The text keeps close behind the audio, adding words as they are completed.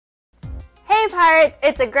Pirates,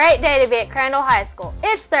 it's a great day to be at Crandall High School.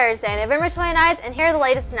 It's Thursday, November 29th, and here are the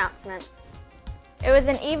latest announcements. It was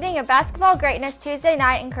an evening of basketball greatness Tuesday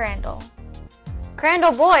night in Crandall.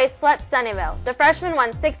 Crandall boys swept Sunnyvale. The freshmen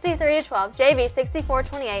won 63-12, JV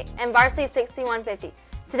 64-28, and varsity 61-50.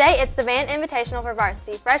 Today, it's the band invitational for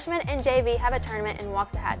varsity. Freshmen and JV have a tournament in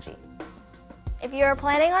Waxahachie. If you are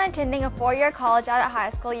planning on attending a four-year college out at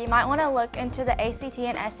high school, you might want to look into the ACT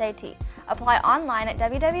and SAT. Apply online at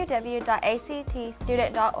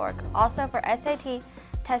www.actstudent.org. Also for SAT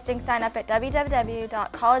testing, sign up at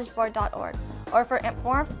www.collegeboard.org. Or for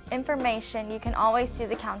more information, you can always see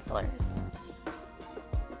the counselors.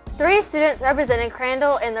 3 students represented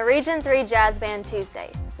Crandall in the Region 3 Jazz Band Tuesday.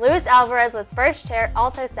 Luis Alvarez was first chair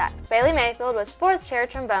alto sax, Bailey Mayfield was fourth chair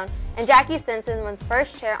trombone, and Jackie Stinson was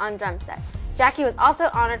first chair on drum set. Jackie was also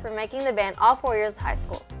honored for making the band all 4 years of high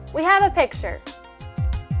school. We have a picture.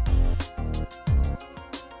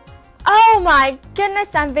 Oh my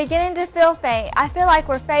goodness, I'm beginning to feel faint. I feel like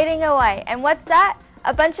we're fading away. And what's that?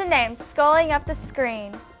 A bunch of names scrolling up the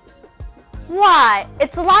screen. Why?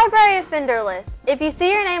 It's a library offender list. If you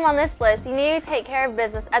see your name on this list, you need to take care of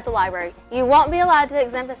business at the library. You won't be allowed to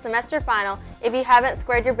exempt a semester final if you haven't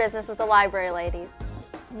squared your business with the library ladies.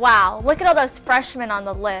 Wow, look at all those freshmen on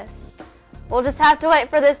the list. We'll just have to wait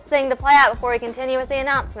for this thing to play out before we continue with the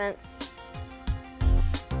announcements.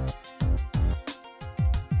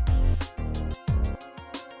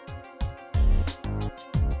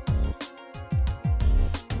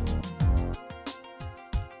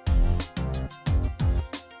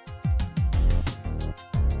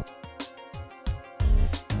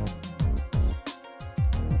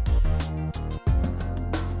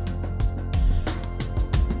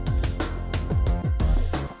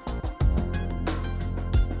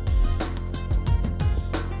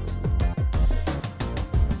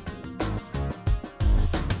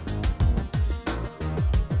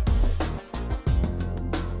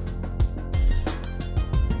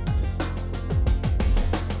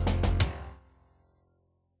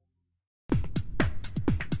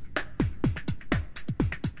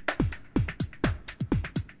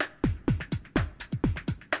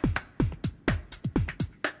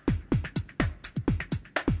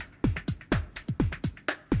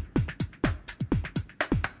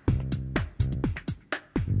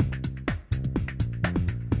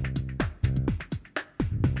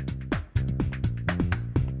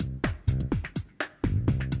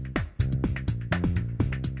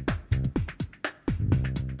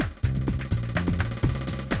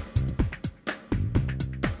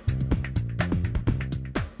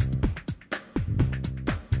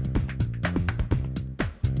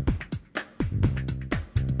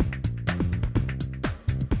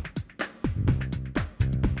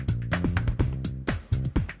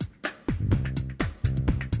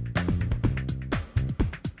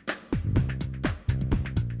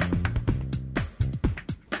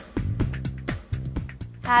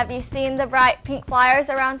 Have you seen the bright pink flyers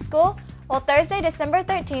around school? Well, Thursday, December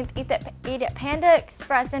 13th, eat at Panda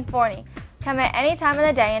Express in Forney. Come at any time of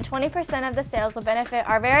the day and 20% of the sales will benefit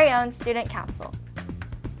our very own student council.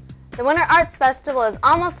 The Winter Arts Festival is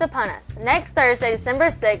almost upon us. Next Thursday, December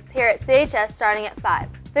 6th, here at CHS starting at 5.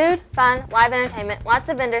 Food, fun, live entertainment, lots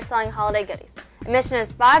of vendors selling holiday goodies. Admission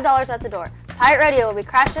is $5 at the door. Pirate Radio will be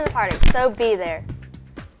crashing the party, so be there.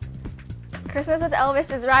 Christmas with Elvis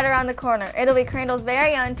is right around the corner. It'll be Crandall's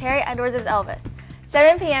very own Terry Edwards as Elvis.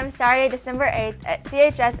 7 p.m. Saturday, December 8th at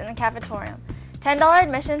CHS in the cafetorium. $10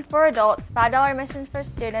 admission for adults, $5 admission for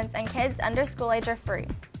students, and kids under school age are free.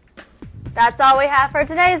 That's all we have for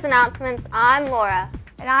today's announcements. I'm Laura.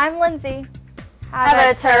 And I'm Lindsay.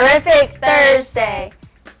 Have a terrific Thursday.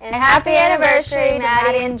 And happy anniversary,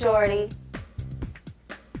 Maddie and Jordy.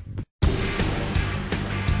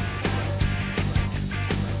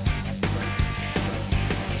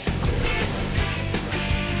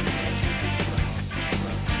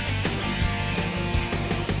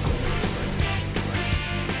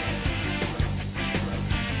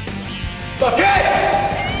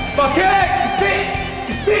 Thackere! Beat!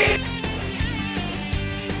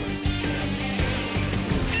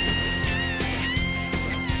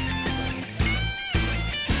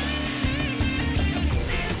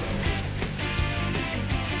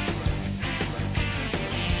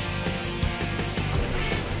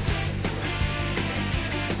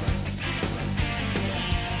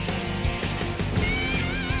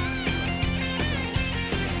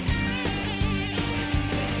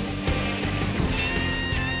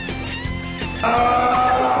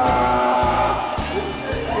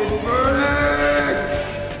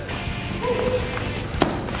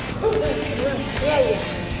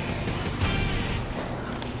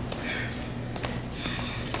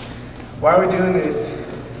 Why are we doing this?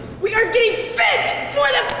 We are getting fit for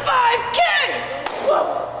the 5K!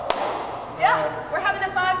 Whoa! Yeah, we're having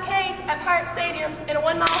a 5K at Park Stadium in a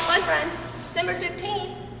 1-mile fun run, December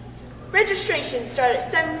 15th. Registrations start at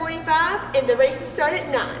 7:45 and the races start at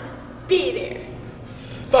 9. Be there.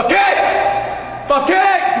 5K!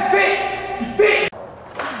 5K! Defeat!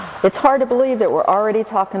 It's hard to believe that we're already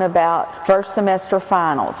talking about first semester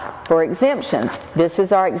finals. For exemptions, this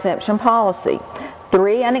is our exemption policy.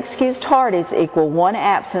 3 unexcused tardies equal 1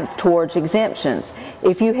 absence towards exemptions.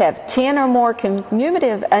 If you have 10 or more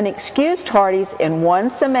cumulative unexcused tardies in 1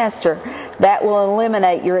 semester, that will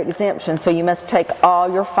eliminate your exemption, so you must take all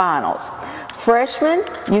your finals. Freshmen,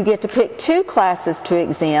 you get to pick 2 classes to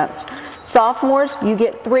exempt. Sophomores, you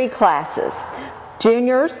get 3 classes.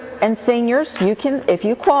 Juniors and seniors, if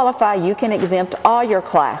you qualify, you can exempt all your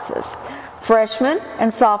classes. Freshmen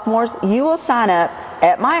and sophomores, you will sign up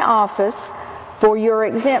at my office for your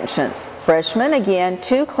exemptions. Freshmen, again,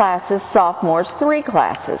 2 classes. Sophomores, 3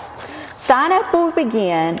 classes. Sign up will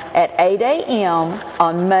begin at 8 a.m.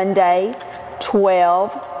 on Monday,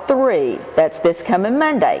 12/3. That's this coming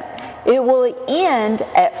Monday. It will end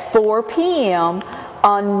at 4 p.m.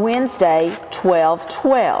 on Wednesday,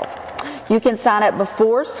 12/12. You can sign up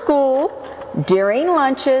before school, during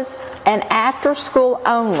lunches, and after school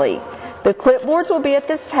only. The clipboards will be at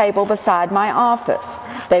this table beside my office.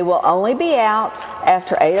 They will only be out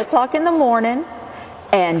after 8 o'clock in the morning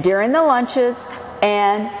and during the lunches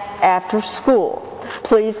and after school.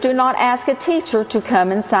 Please do not ask a teacher to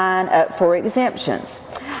come and sign up for exemptions.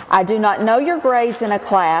 I do not know your grades in a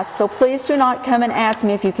class, so please do not come and ask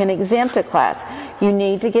me if you can exempt a class. You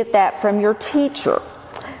need to get that from your teacher.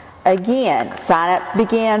 Again, sign up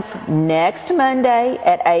begins next Monday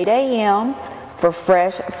at 8 a.m. for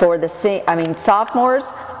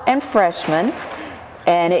sophomores and freshmen,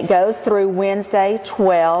 and it goes through Wednesday,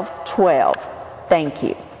 12/12. Thank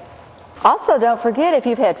you. Also, don't forget, if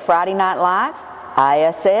you've had Friday Night Lights,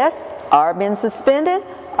 ISS, or been suspended,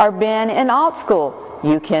 or been in alt school,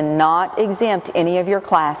 you cannot exempt any of your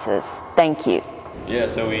classes. Thank you. Yeah,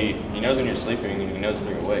 so he knows when you're sleeping and he knows when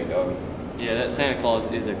you're awake, dog. Yeah, that Santa Claus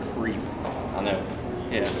is a creep. I know.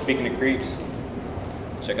 Yeah, speaking of creeps,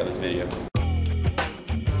 check out this video.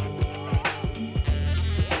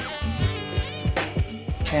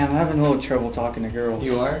 Hey, I'm having a little trouble talking to girls.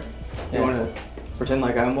 You are? Yeah. You want to pretend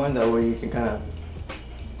like I'm one? That way you can kind of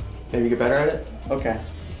maybe get better at it? Okay.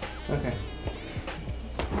 Okay.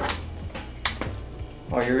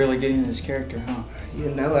 Oh, you're really getting this character, huh? You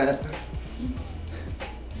know it.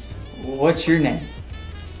 What's your name?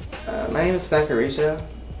 My name is Thackere.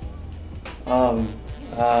 How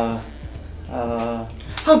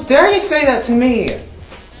dare you say that to me?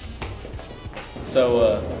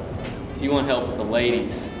 So, if you want help with the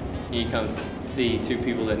ladies, you come see 2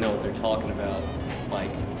 people that know what they're talking about,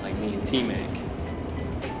 like me and T-Mac.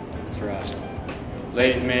 That's right.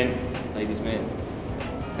 Ladies, men.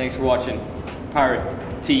 Thanks for watching Pirate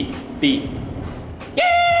TV.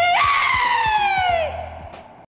 Yeah!